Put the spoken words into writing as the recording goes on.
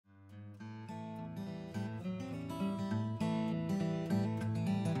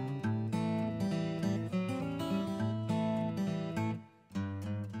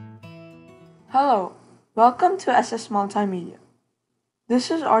Hello, welcome to SS Multimedia.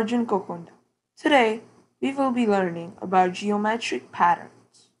 This is Arjun Kokunda. Today, we will be learning about geometric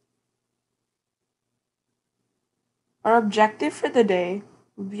patterns. Our objective for the day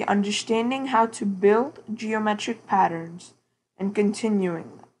will be understanding how to build geometric patterns and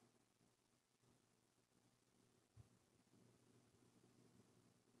continuing them.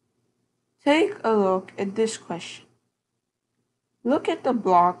 Take a look at this question. Look at the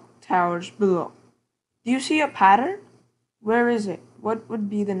block towers below. Do you see a pattern? Where is it? What would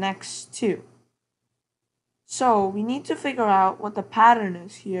be the next two? So we need to figure out what the pattern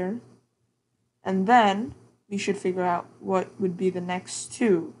is here, and then we should figure out what would be the next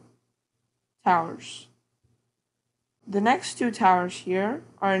two towers. The next two towers here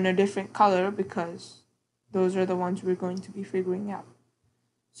are in a different color because those are the ones we're going to be figuring out.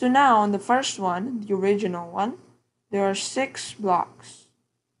 So now on the first one, the original one, there are 6 blocks.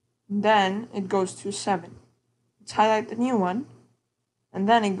 Then it goes to 7. Let's highlight the new one, and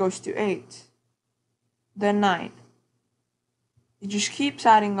then it goes to 8. Then 9. It just keeps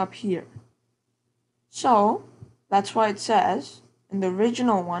adding up here. So that's why it says in the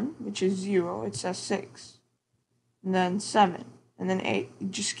original one, which is 0, it says 6. And then 7. And then 8.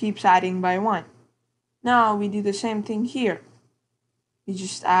 It just keeps adding by 1. Now we do the same thing here. We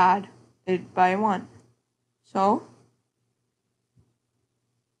just add it by 1. So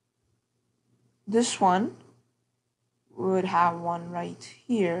this one would have one right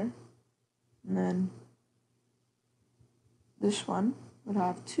here, and then this one would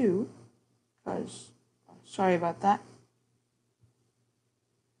have 2, because, sorry about that.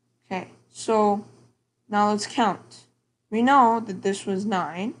 Okay, so now let's count. We know that this was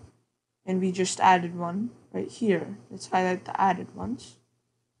 9, and we just added 1 right here. Let's highlight the added ones.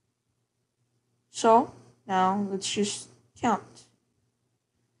 So now let's just count.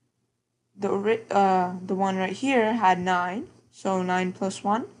 The one right here had 9, so 9 plus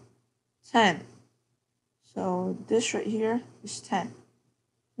 1, 10. So this right here is 10.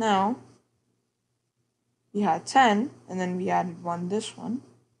 Now we had 10, and then we added 1 this one,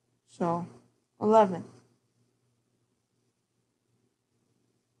 so 11.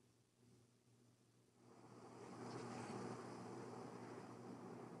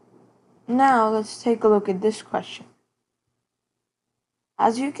 Now let's take a look at this question.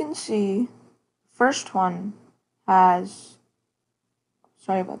 As you can see, the first one has,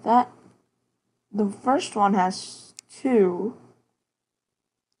 sorry about that, the first one has 2,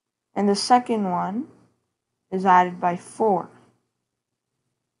 and the second one is added by 4.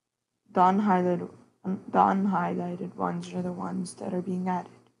 The unhighlighted ones are the ones that are being added.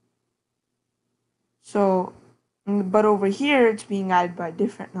 So, but over here it's being added by a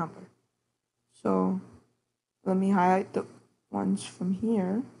different number. So let me highlight the ones from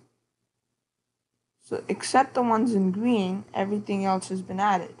here. So except the ones in green, everything else has been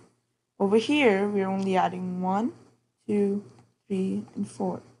added. Over here, we're only adding 1, 2, 3, and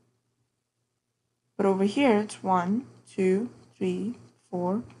 4. But over here, it's 1, 2, 3,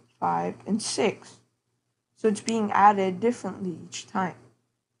 4, 5, and 6. So it's being added differently each time.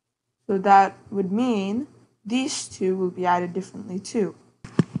 So that would mean these two will be added differently too.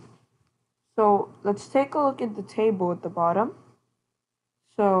 So let's take a look at the table at the bottom.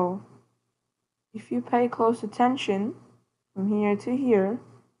 So if you pay close attention, from here to here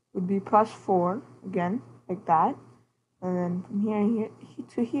would be plus 4, again, like that. And then from here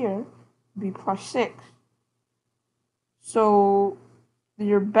to here would be plus 6. So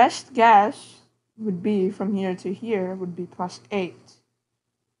your best guess would be from here to here would be plus 8.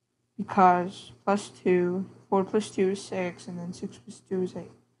 Because plus 2, 4 plus 2 is 6, and then 6 plus 2 is 8.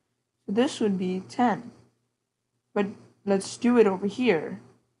 So this would be 10. But let's do it over here.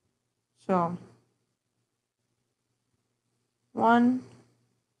 So 1,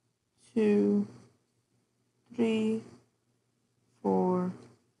 2, 3, 4,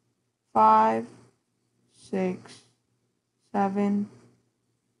 5, 6, 7,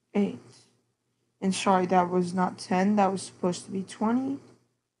 8. And sorry, that was not 10. That was supposed to be 20.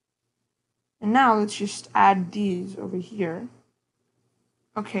 And now let's just add these over here.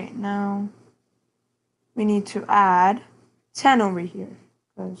 Okay, now we need to add 10 over here,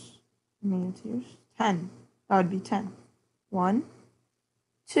 because here's 10. That would be 10. 1,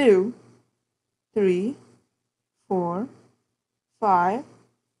 2, 3, 4, 5,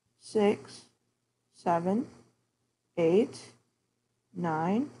 6, 7, 8,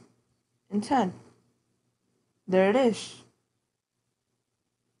 9, and 10. There it is.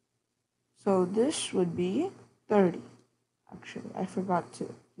 So this would be 30. Actually, I forgot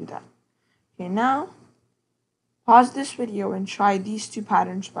to do that. Okay, now pause this video and try these two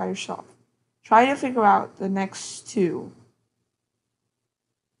patterns by yourself. Try to figure out the next two.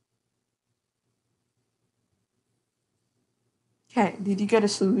 Okay, did you get a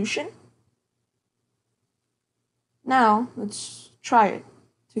solution? Now, let's try it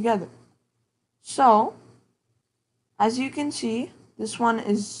together. So, as you can see, this one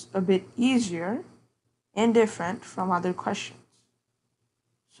is a bit easier and different from other questions.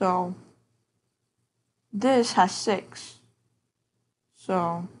 So, this has 6.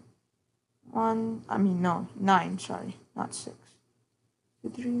 So, 9, sorry, not 6. 2,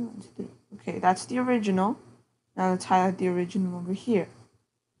 3, 1, 2, 3. Okay, that's the original. Now let's highlight the original over here.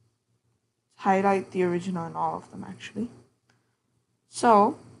 Highlight the original in all of them, actually.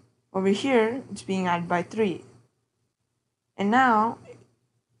 So, over here, it's being added by 3. And now,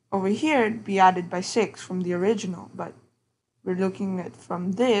 over here, it'd be added by 6 from the original, but we're looking at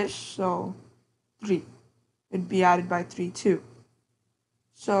from this, so 3. It'd be added by 3 too.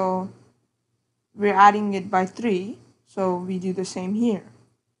 So, we're adding it by 3, so we do the same here.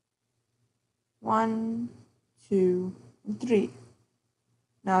 1, 2, and 3.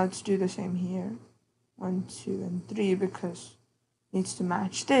 Now let's do the same here. 1, 2, and 3 because it needs to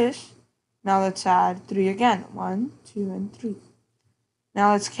match this. Now let's add 3 again. 1, 2, and 3.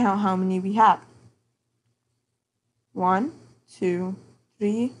 Now let's count how many we have. 1, 2,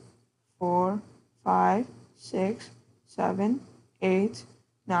 3, 4, 5, 6, 7, 8,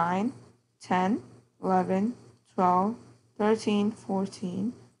 9, 10, 11, 12, 13,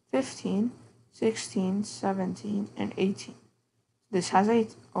 14, 15, 16, 17, and 18. This has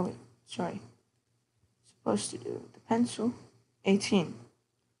 8. Oh, wait, sorry. Supposed to do it with the pencil. 18.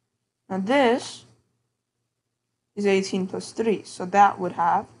 Now this is 18 plus 3, so that would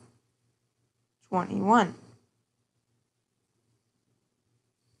have 21.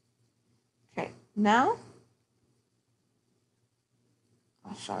 Okay, now,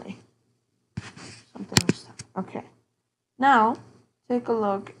 oh, sorry. Something was stuck. Okay, now take a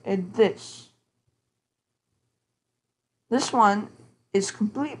look at this. This one is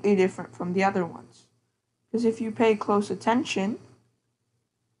completely different from the other ones. Because if you pay close attention,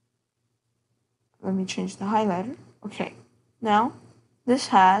 let me change the highlighter. Okay, now this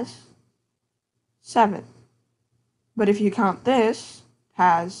has 7. But if you count this, it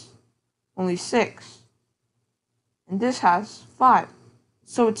has only 6. And this has 5.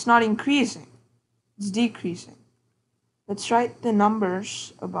 So it's not increasing, it's decreasing. Let's write the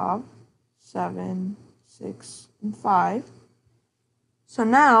numbers above, 7, 6, and 5. So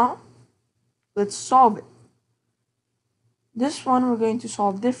now, let's solve it. This one we're going to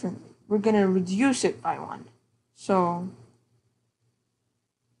solve differently. We're going to reduce it by 1. So,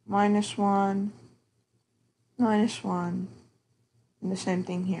 -1, -1, and the same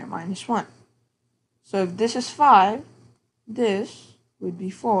thing here, -1. So if this is 5, this would be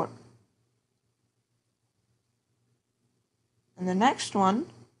 4. And the next one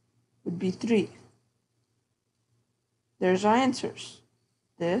would be 3. There's our answers.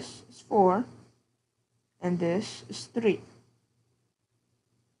 This is 4, and this is 3.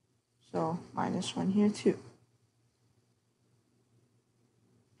 So, -1 here too.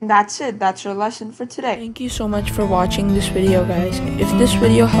 And that's it. That's our lesson for today. Thank you so much for watching this video, guys. If this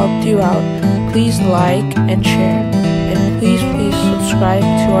video helped you out, please like and share. And please subscribe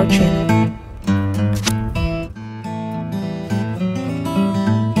to our channel.